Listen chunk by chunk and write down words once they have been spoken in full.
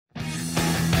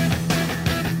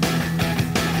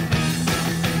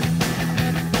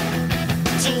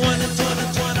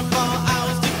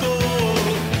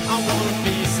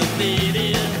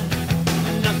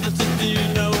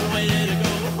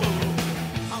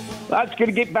That's going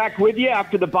to get back with you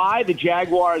after the bye. The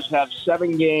Jaguars have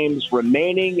 7 games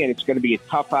remaining, and it's going to be a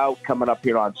tough out coming up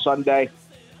here on Sunday.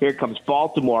 Here comes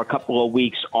Baltimore, a couple of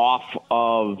weeks off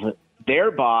of their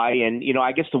bye. And,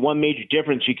 I guess the one major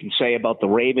difference you can say about the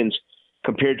Ravens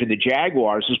compared to the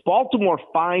Jaguars is Baltimore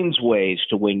finds ways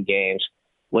to win games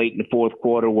late in the fourth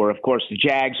quarter, where, of course, the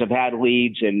Jags have had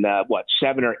leads in,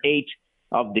 7 or 8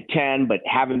 of the 10, but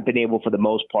haven't been able, for the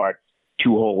most part,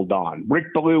 to hold on.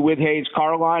 Rick Ballou with Hayes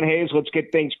Carlyon. Hayes, let's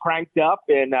get things cranked up,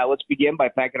 and let's begin by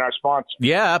thanking our sponsors.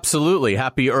 Yeah, absolutely.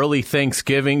 Happy early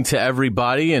Thanksgiving to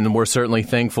everybody, and we're certainly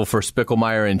thankful for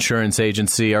Spickelmeyer Insurance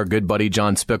Agency. Our good buddy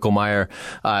John Spickelmeyer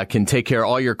can take care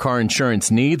of all your car insurance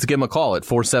needs. Give him a call at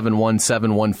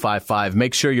 471-7155.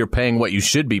 Make sure you're paying what you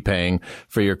should be paying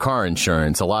for your car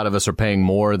insurance. A lot of us are paying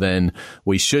more than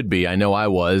we should be. I know I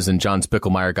was, and John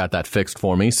Spickelmeyer got that fixed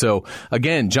for me. So,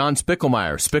 again, John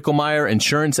Spickelmeyer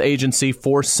Insurance Agency,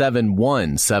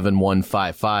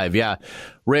 471-7155. Yeah,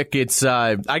 Rick, it's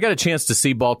I got a chance to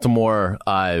see Baltimore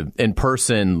in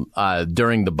person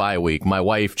during the bye week. My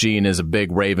wife, Jean, is a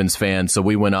big Ravens fan, so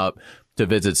we went up to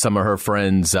visit some of her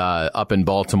friends up in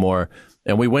Baltimore,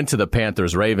 and we went to the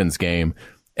Panthers-Ravens game.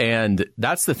 And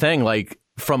that's the thing,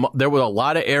 there were a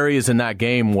lot of areas in that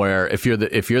game where if you're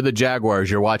the Jaguars,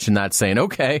 you're watching that saying,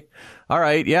 okay, all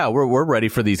right, yeah, we're ready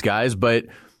for these guys, but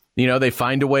they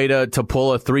find a way to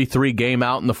pull a 3-3 game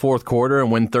out in the fourth quarter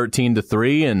and win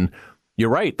 13-3. And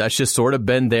you're right. That's just sort of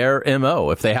been their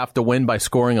MO. If they have to win by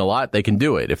scoring a lot, they can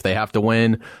do it. If they have to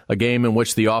win a game in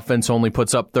which the offense only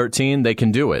puts up 13, they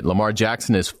can do it. Lamar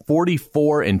Jackson is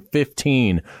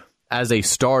 44-15 as a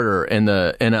starter in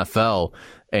the NFL.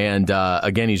 And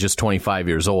again, he's just 25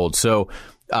 years old. So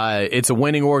it's a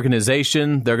winning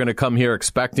organization. They're going to come here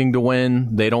expecting to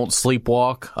win. They don't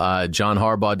sleepwalk. John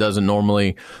Harbaugh doesn't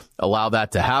normally allow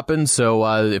that to happen. So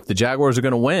if the Jaguars are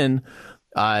going to win,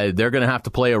 they're going to have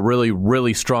to play a really,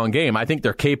 really strong game. I think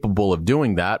they're capable of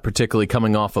doing that, particularly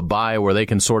coming off a bye where they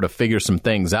can sort of figure some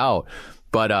things out.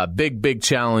 But a big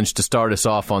challenge to start us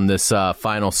off on this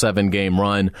final 7-game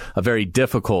run, a very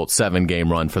difficult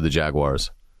 7-game run for the Jaguars.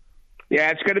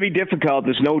 Yeah, it's going to be difficult.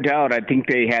 There's no doubt. I think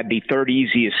they had the third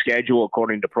easiest schedule,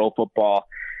 according to Pro Football.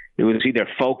 It was either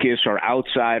Focus or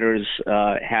Outsiders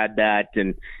had that,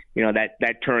 and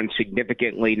that turned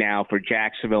significantly now for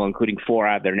Jacksonville, including 4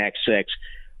 out of their next 6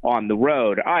 on the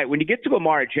road. All right, when you get to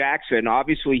Lamar Jackson,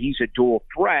 obviously he's a dual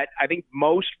threat. I think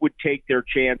most would take their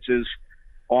chances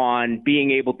on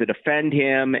being able to defend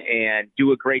him and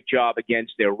do a great job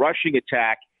against their rushing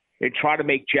attack and try to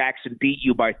make Jackson beat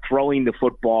you by throwing the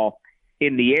football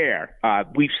in the air.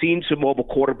 We've seen some mobile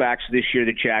quarterbacks this year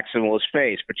that Jacksonville has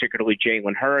faced, particularly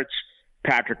Jalen Hurts,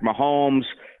 Patrick Mahomes,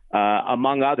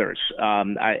 among others.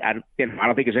 I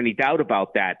don't think there's any doubt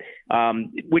about that.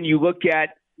 When you look at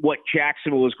what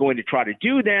Jacksonville is going to try to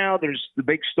do now, there's the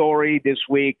big story this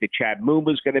week that Chad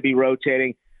Muma is going to be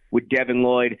rotating with Devin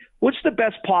Lloyd. What's the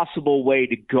best possible way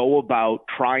to go about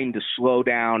trying to slow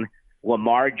down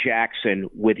Lamar Jackson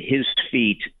with his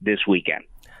feet this weekend?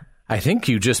 I think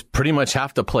you just pretty much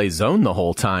have to play zone the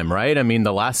whole time, right? I mean,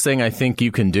 the last thing I think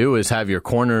you can do is have your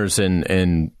corners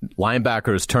and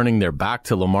linebackers turning their back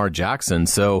to Lamar Jackson.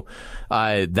 So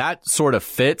that sort of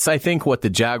fits, I think, what the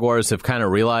Jaguars have kind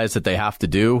of realized that they have to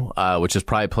do, which is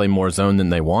probably play more zone than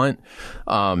they want,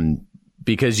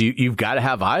 because you've got to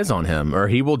have eyes on him or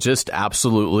he will just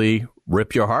absolutely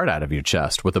rip your heart out of your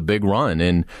chest with a big run.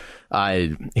 And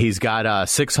he's got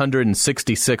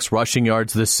 666 rushing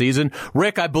yards this season.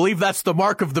 Rick, I believe that's the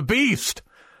mark of the beast.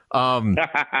 And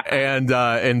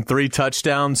 3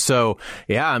 touchdowns. So,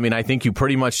 yeah, I mean, I think you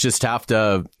pretty much just have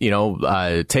to,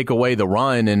 take away the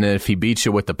run. And if he beats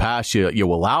you with the pass,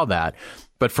 you allow that.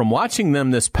 But from watching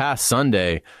them this past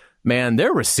Sunday, man,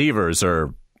 their receivers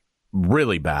are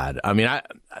really bad. I mean,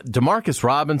 Demarcus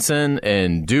Robinson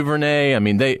and Duvernay, I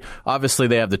mean, they have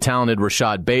the talented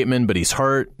Rashad Bateman, but he's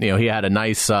hurt. He had a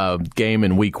nice game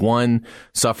in week 1,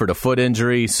 suffered a foot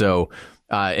injury. So,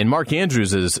 and Mark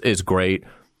Andrews is great.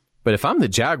 But if I'm the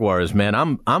Jaguars,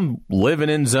 man, I'm living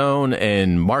in zone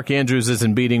and Mark Andrews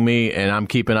isn't beating me and I'm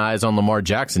keeping eyes on Lamar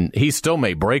Jackson. He still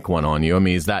may break one on you. I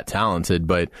mean, he's that talented,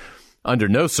 but under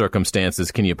no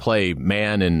circumstances can you play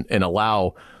man and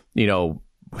allow,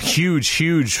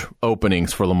 huge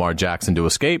openings for Lamar Jackson to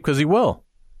escape, because he will.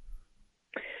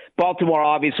 Baltimore,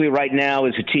 obviously, right now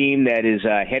is a team that is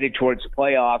headed towards the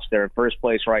playoffs. They're in first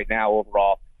place right now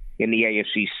overall in the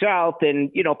AFC South.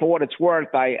 And, for what it's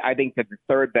worth, I think that the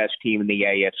third best team in the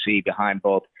AFC behind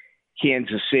both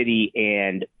Kansas City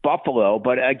and Buffalo.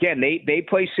 But, again, they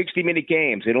play 60-minute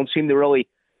games. They don't seem to really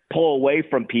pull away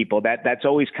from people. That's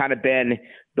always kind of been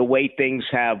the way things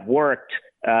have worked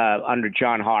under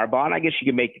John Harbaugh. And I guess you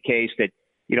can make the case that,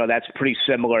 that's pretty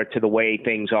similar to the way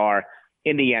things are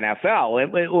in the NFL.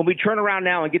 And when we turn around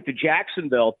now and get to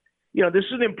Jacksonville, this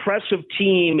is an impressive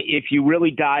team if you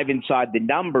really dive inside the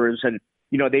numbers. And,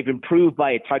 they've improved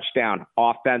by a touchdown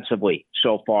offensively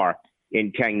so far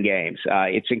in 10 games.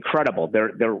 It's incredible.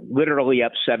 They're literally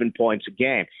up 7 points a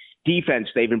game. Defense,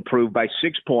 they've improved by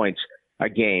 6 points a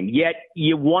game. Yet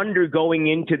you wonder going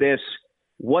into this,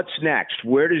 what's next?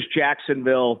 Where does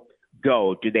Jacksonville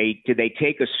go? Do they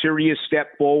take a serious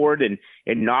step forward and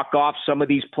knock off some of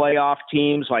these playoff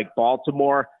teams like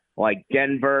Baltimore, like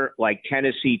Denver, like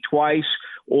Tennessee twice?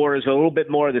 Or is it a little bit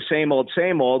more of the same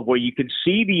old, where you can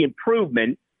see the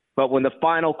improvement, but when the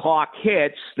final clock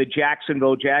hits, the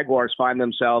Jacksonville Jaguars find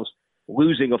themselves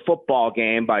losing a football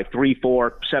game by 3,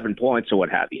 4, 7 points or what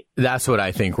have you? That's what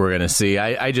I think we're going to see.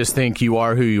 I just think you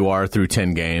are who you are through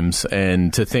 10 games,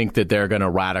 and to think that they're going to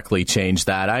radically change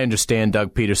that. I understand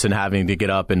Doug Peterson having to get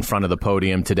up in front of the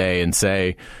podium today and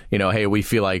say, hey, we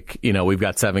feel like, we've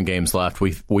got 7 games left.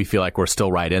 We feel like we're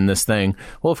still right in this thing.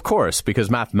 Well, of course, because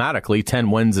mathematically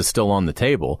 10 wins is still on the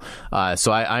table.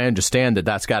 So I understand that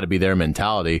that's got to be their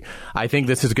mentality. I think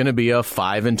this is going to be a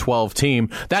 5-12 team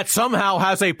that somehow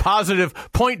has a positive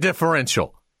point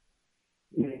differential.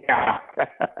 Yeah.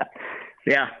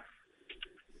 Yeah.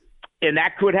 And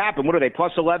that could happen. What are they,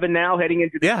 plus 11 now heading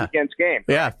into this weekend's game?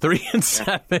 Yeah,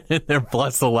 3-7, and they're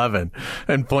plus 11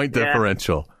 and point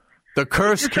differential. The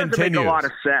curse continues. Doesn't make a lot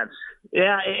of sense.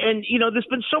 Yeah, and, there's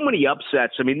been so many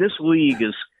upsets. I mean, this league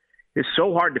is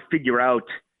so hard to figure out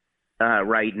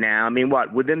right now. I mean,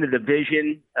 within the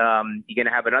division, you're going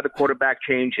to have another quarterback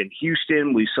change in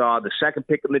Houston. We saw the second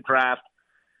pick in the draft.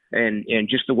 And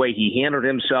just the way he handled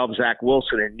himself, Zach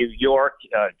Wilson in New York,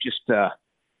 just a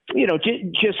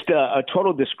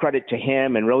total discredit to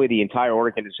him and really the entire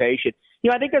organization.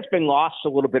 I think that's been lost a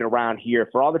little bit around here.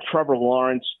 For all the Trevor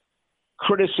Lawrence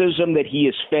criticism that he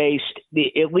has faced,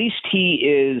 at least he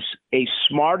is a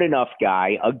smart enough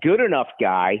guy, a good enough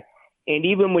guy, and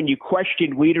even when you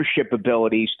question leadership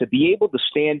abilities, to be able to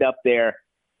stand up there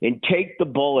and take the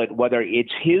bullet, whether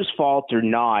it's his fault or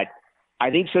not, I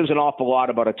think says an awful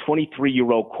lot about a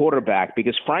 23-year-old quarterback,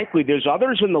 because frankly, there's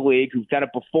others in the league who've done it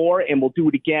before and will do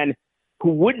it again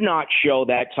who would not show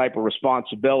that type of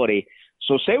responsibility.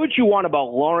 So say what you want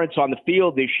about Lawrence on the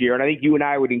field this year, and I think you and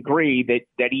I would agree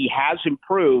that he has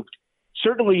improved.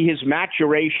 Certainly his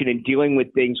maturation in dealing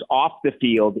with things off the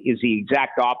field is the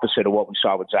exact opposite of what we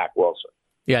saw with Zach Wilson.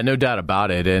 Yeah, no doubt about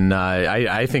it. And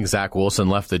I think Zach Wilson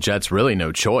left the Jets really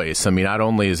no choice. I mean, not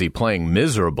only is he playing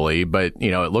miserably, but,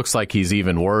 it looks like he's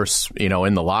even worse,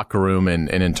 in the locker room and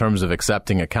in terms of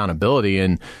accepting accountability.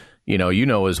 And,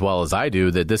 as well as I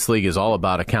do that this league is all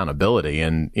about accountability,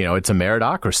 and, it's a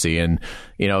meritocracy. And,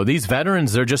 these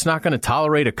veterans, they're just not going to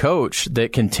tolerate a coach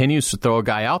that continues to throw a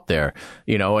guy out there.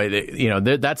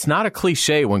 That's not a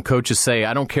cliche when coaches say,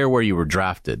 I don't care where you were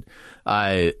drafted.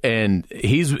 And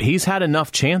he's had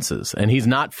enough chances and he's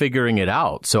not figuring it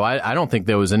out. So I don't think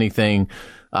there was anything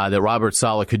that Robert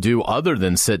Saleh could do other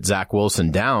than sit Zach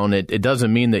Wilson down. It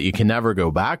doesn't mean that you can never go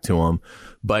back to him,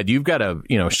 but you've got to,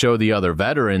 show the other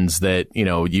veterans that,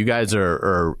 you guys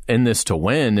are in this to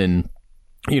win, and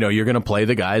you're going to play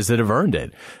the guys that have earned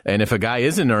it. And if a guy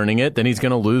isn't earning it, then he's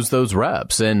going to lose those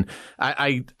reps. And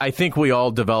I think we all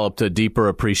developed a deeper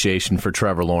appreciation for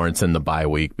Trevor Lawrence in the bye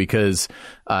week because,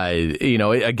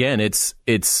 again, it's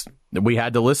we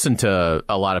had to listen to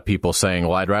a lot of people saying,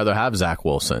 well, I'd rather have Zach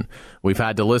Wilson. We've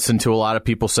had to listen to a lot of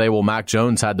people say, well, Mac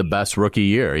Jones had the best rookie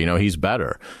year. He's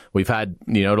better. We've had,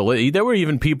 there were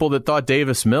even people that thought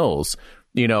Davis Mills,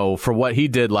 for what he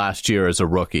did last year as a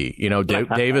rookie,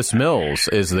 Davis Mills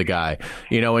is the guy,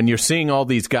 and you're seeing all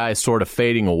these guys sort of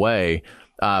fading away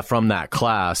from that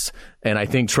class. And I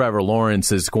think Trevor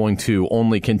Lawrence is going to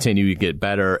only continue to get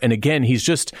better. And again, he's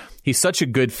such a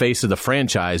good face of the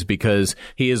franchise because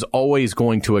he is always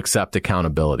going to accept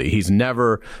accountability. He's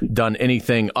never done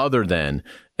anything other than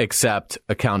accept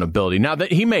accountability. Now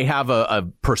that he may have a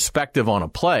perspective on a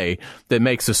play that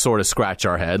makes us sort of scratch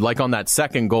our head, like on that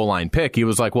second goal line pick, he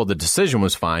was like, well, the decision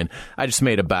was fine. I just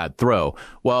made a bad throw.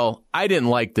 Well, I didn't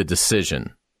like the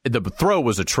decision. The throw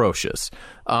was atrocious.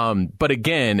 But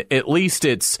again, at least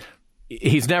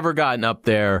he's never gotten up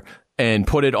there and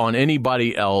put it on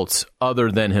anybody else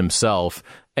other than himself.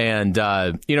 And,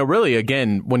 really,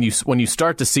 again, when you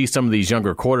start to see some of these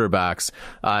younger quarterbacks,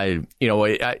 I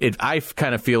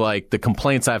kind of feel like the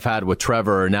complaints I've had with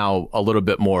Trevor are now a little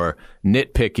bit more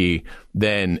nitpicky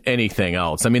than anything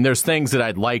else. I mean, there's things that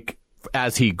I'd like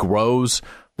as he grows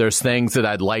There's things that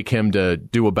I'd like him to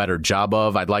do a better job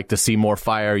of. I'd like to see more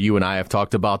fire. You and I have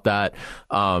talked about that.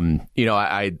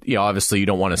 Obviously you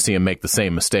don't want to see him make the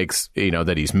same mistakes,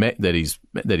 that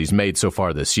he's made so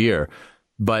far this year.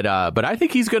 But I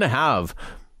think he's going to have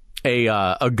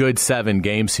a good 7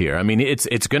 games here. I mean,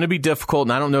 it's going to be difficult,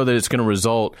 and I don't know that it's going to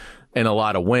result in a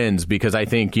lot of wins, because I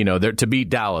think, to beat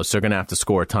Dallas, they're going to have to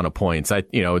score a ton of points.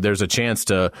 There's a chance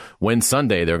to win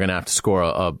Sunday. They're going to have to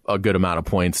score a good amount of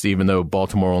points, even though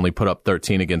Baltimore only put up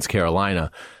 13 against Carolina.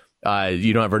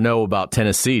 You don't ever know about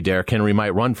Tennessee. Derrick Henry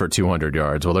might run for 200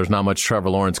 yards. Well, there's not much Trevor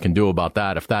Lawrence can do about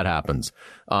that if that happens.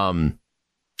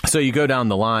 So you go down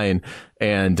the line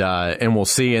and we'll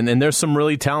see. And there's some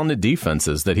really talented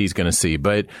defenses that he's going to see.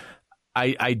 But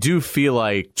I do feel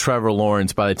like Trevor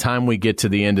Lawrence, by the time we get to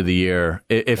the end of the year,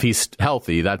 if he's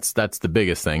healthy, that's the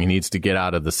biggest thing. He needs to get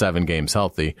out of the 7 games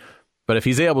healthy. But if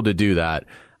he's able to do that,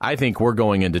 I think we're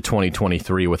going into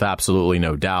 2023 with absolutely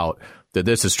no doubt that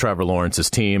this is Trevor Lawrence's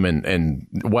team, and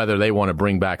whether they want to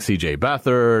bring back C.J.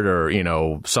 Beathard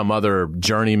or, some other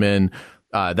journeyman,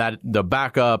 that the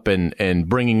backup and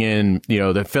bringing in,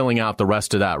 the filling out the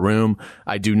rest of that room,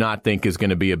 I do not think is going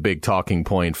to be a big talking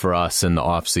point for us in the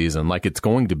offseason, like it's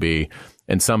going to be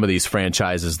in some of these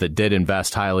franchises that did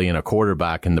invest highly in a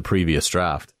quarterback in the previous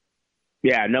draft.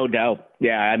 Yeah, no doubt.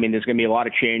 Yeah, I mean, there's going to be a lot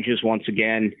of changes once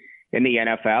again in the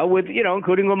NFL with,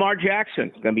 including Lamar Jackson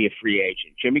is going to be a free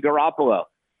agent. Jimmy Garoppolo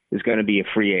is going to be a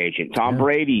free agent. Tom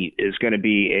Brady is going to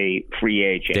be a free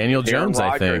agent. Daniel Jones,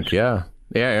 I think. Yeah.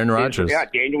 Yeah, Aaron Rodgers.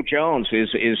 Daniel Jones.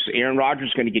 Is Aaron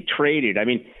Rodgers going to get traded? I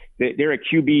mean, there are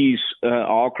QBs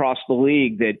all across the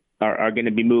league that are going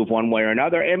to be moved one way or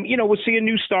another. And, we're seeing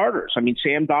new starters. I mean,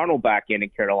 Sam Darnold back in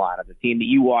Carolina, the team that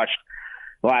you watched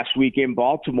last week in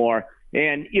Baltimore.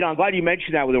 And, I'm glad you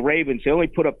mentioned that with the Ravens. They only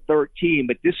put up 13,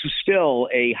 but this is still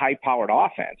a high-powered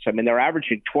offense. I mean, they're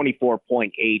averaging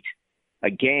 24.8 a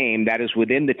game. That is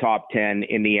within the top 10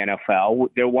 in the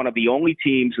NFL. They're one of the only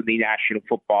teams in the National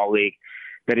Football League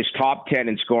that is top 10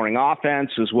 in scoring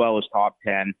offense as well as top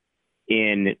 10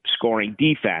 in scoring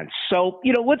defense. So,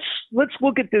 let's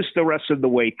look at this the rest of the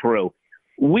way through.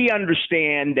 We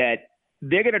understand that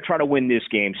they're going to try to win this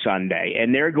game Sunday,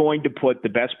 and they're going to put the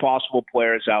best possible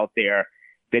players out there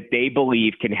that they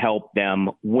believe can help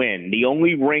them win. The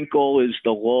only wrinkle is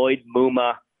the Lloyd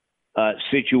Muma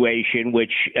situation,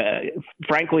 which,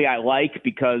 frankly, I like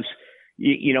because,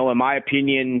 in my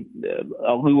opinion,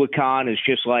 Alua Khan is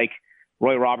just like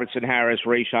Roy Robertson Harris,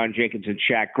 Rayshon Jenkins, and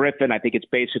Shaq Griffin. I think it's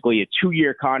basically a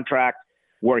 2-year contract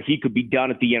where he could be done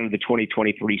at the end of the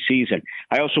 2023 season.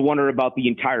 I also wonder about the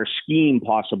entire scheme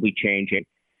possibly changing.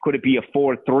 Could it be a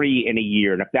 4-3 in a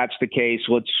year? And if that's the case,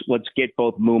 let's get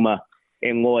both Muma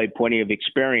and Lloyd plenty of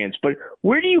experience. But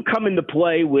where do you come into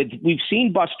play with, we've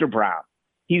seen Buster Brown.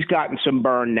 He's gotten some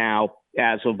burn now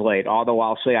as of late, although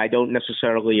I'll say I don't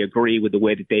necessarily agree with the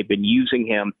way that they've been using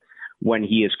him when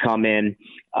he has come in.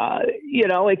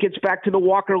 It gets back to the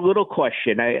Walker Little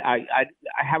question. I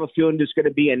have a feeling there's going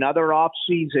to be another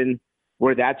offseason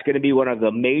where that's going to be one of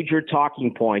the major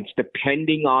talking points,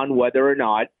 depending on whether or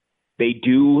not they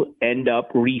do end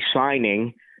up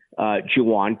re-signing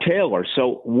Jawaan Taylor.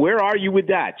 So where are you with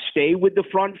that? Stay with the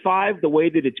front 5 the way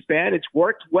that it's been. It's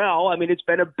worked well. I mean, it's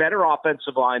been a better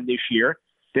offensive line this year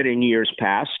than in years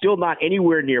past. Still not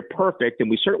anywhere near perfect, and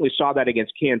we certainly saw that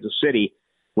against Kansas City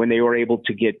when they were able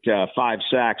to get 5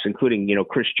 sacks, including,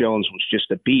 Chris Jones was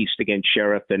just a beast against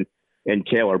Sheriff and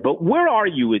Taylor. But where are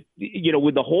you with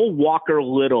the whole Walker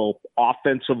Little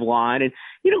offensive line? And,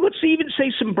 let's even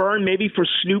say some burn maybe for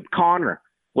Snoop Connor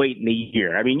late in the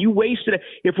year. I mean, you wasted it.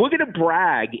 If we're going to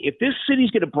brag, if this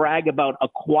city's going to brag about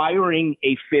acquiring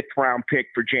a 5th-round pick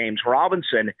for James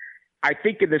Robinson, I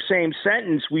think in the same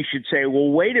sentence we should say,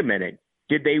 well, wait a minute.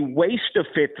 Did they waste a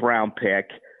 5th-round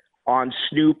pick on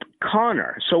Snoop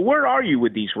Connor? So where are you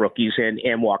with these rookies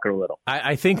and Walker Little?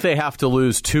 I think they have to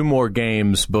lose 2 more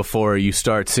games before you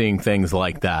start seeing things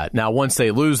like that. Now, once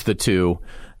they lose the 2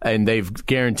 and they've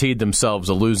guaranteed themselves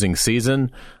a losing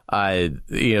season,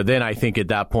 then I think at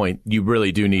that point you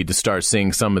really do need to start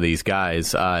seeing some of these guys.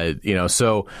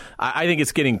 So I think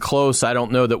it's getting close. I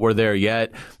don't know that we're there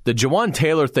yet. The Jawaan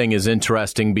Taylor thing is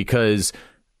interesting because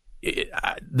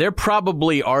they're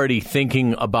probably already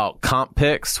thinking about comp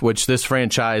picks, which this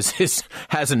franchise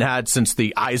hasn't had since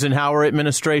the Eisenhower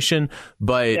administration.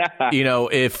 But,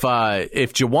 if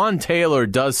Jawaan Taylor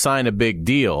does sign a big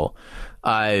deal,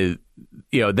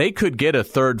 they could get a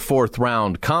 3rd, 4th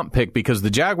round comp pick because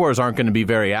the Jaguars aren't going to be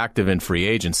very active in free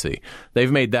agency.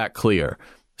 They've made that clear.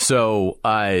 So,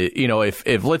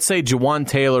 if let's say Jawaan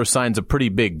Taylor signs a pretty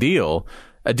big deal,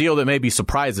 a deal that maybe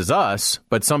surprises us,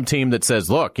 but some team that says,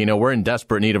 look, we're in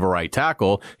desperate need of a right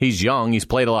tackle. He's young. He's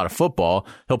played a lot of football.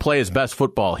 He'll play his best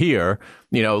football here.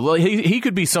 He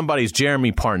could be somebody's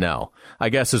Jeremy Parnell, I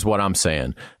guess is what I'm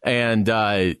saying. And,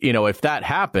 if that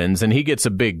happens and he gets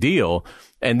a big deal,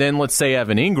 and then let's say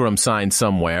Evan Ingram signs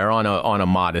somewhere on a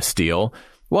modest deal,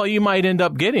 well, you might end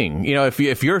up getting,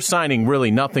 if you're signing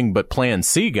really nothing but plan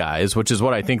C guys, which is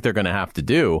what I think they're going to have to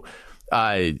do,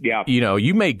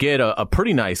 you may get a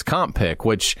pretty nice comp pick,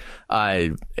 which,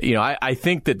 I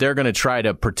think that they're going to try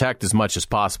to protect as much as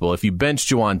possible. If you bench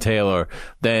Jawaan Taylor,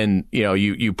 then,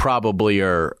 you probably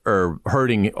are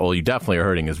hurting, well, you definitely are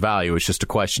hurting his value. It's just a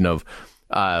question of,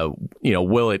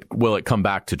 will it come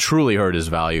back to truly hurt his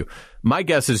value? My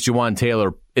guess is Jawaan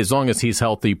Taylor, as long as he's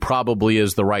healthy, probably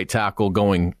is the right tackle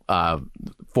going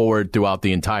forward throughout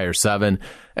the entire 7.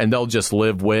 And they'll just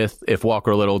live with, if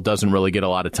Walker Little doesn't really get a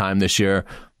lot of time this year,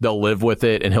 they'll live with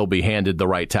it and he'll be handed the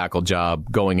right tackle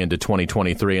job going into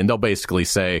 2023. And they'll basically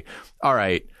say, all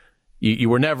right, you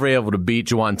were never able to beat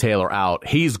Jawaan Taylor out.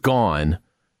 He's gone.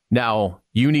 Now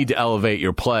you need to elevate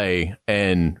your play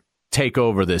and take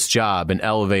over this job and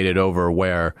elevate it over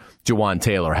where Jawaan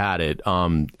Taylor had it.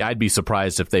 I'd be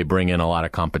surprised if they bring in a lot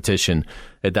of competition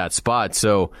at that spot.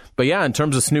 So, but yeah, in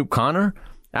terms of Snoop Conner,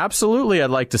 absolutely, I'd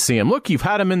like to see him. Look, you've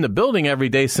had him in the building every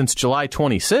day since July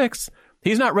 26th.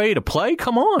 He's not ready to play?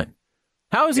 Come on.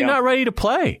 How is he not ready to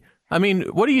play? I mean,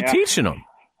 what are you teaching him?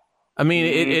 I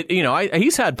mean,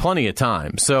 he's had plenty of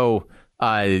time. So,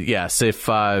 yes, if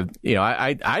I'd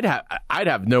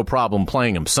have no problem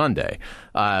playing him Sunday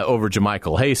over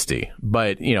JaMycal Hasty,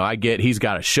 but I get he's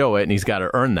got to show it and he's got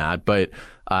to earn that. But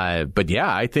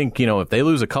yeah, I think if they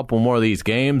lose a couple more of these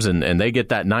games and they get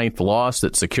that 9th loss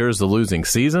that secures the losing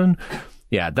season,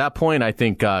 yeah, at that point I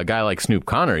think a guy like Snoop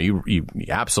Conner, you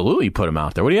absolutely put him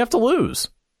out there. What do you have to lose?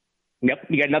 Yep,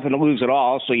 you got nothing to lose at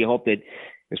all. So you hope that,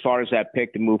 as far as that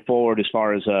pick to move forward, as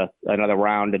far as another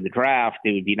round in the draft,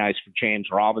 it would be nice for James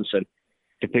Robinson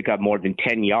to pick up more than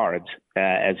 10 yards,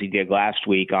 as he did last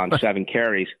week on 7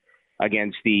 carries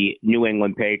against the New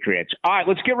England Patriots. All right,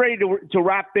 let's get ready to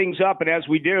wrap things up. And as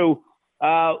we do,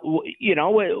 what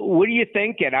are you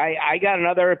thinking? I got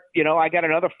another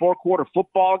 4-quarter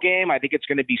football game. I think it's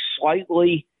going to be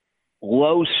slightly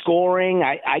low scoring.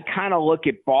 I kind of look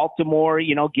at Baltimore,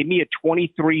 give me a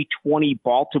 23-20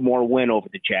 Baltimore win over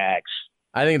the Jags.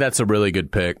 I think that's a really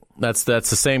good pick. That's the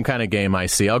same kind of game I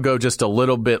see. I'll go just a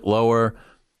little bit lower.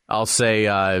 I'll say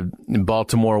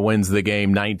Baltimore wins the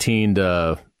game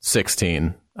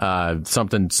 19-16.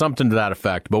 Something to that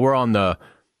effect. But I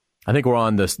think we're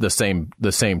on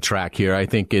the same track here. I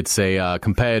think it's a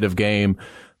competitive game,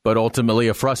 but ultimately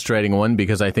a frustrating one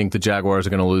because I think the Jaguars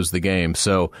are going to lose the game.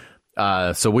 So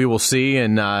we will see.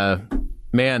 And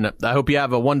man, I hope you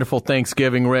have a wonderful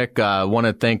Thanksgiving, Rick. I want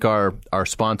to thank our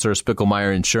sponsor,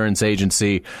 Spickelmeyer Insurance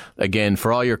Agency, again,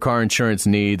 for all your car insurance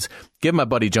needs. Give my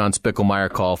buddy John Spickelmeyer a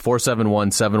call,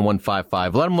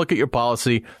 471-7155. Let him look at your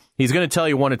policy. He's going to tell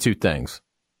you one of two things.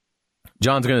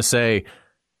 John's going to say,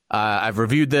 I've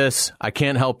reviewed this. I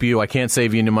can't help you. I can't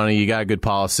save you any money. You got a good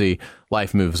policy.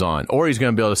 Life moves on. Or he's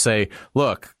going to be able to say,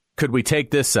 look, could we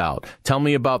take this out? Tell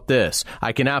me about this.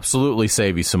 I can absolutely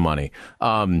save you some money.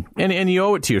 And you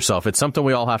owe it to yourself. It's something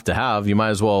we all have to have. You might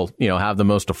as well, have the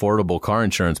most affordable car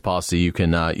insurance policy you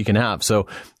can have. So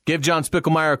give John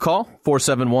Spickelmeyer a call,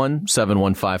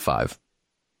 471-7155.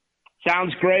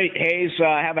 Sounds great. Hayes,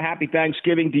 have a happy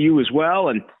Thanksgiving to you as well.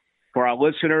 And for our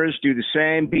listeners, do the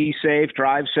same. Be safe,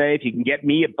 drive safe. You can get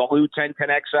me at Baloo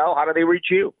 1010XL. How do they reach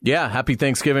you? Yeah, happy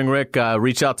Thanksgiving, Rick.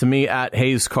 Reach out to me at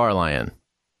Hayes Carlion.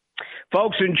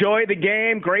 Folks, enjoy the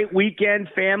game. Great weekend,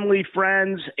 family,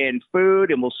 friends, and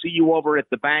food. And we'll see you over at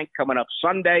the bank coming up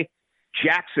Sunday.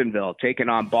 Jacksonville taking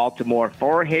on Baltimore.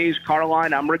 For Hayes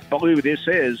Carlion, I'm Rick Baloo. This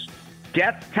is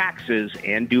Death, Taxes,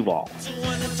 and Duval.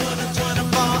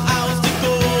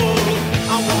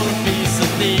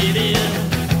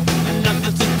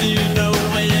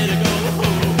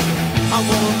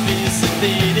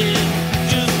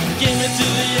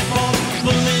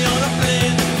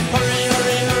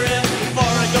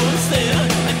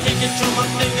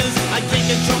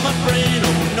 From my brain.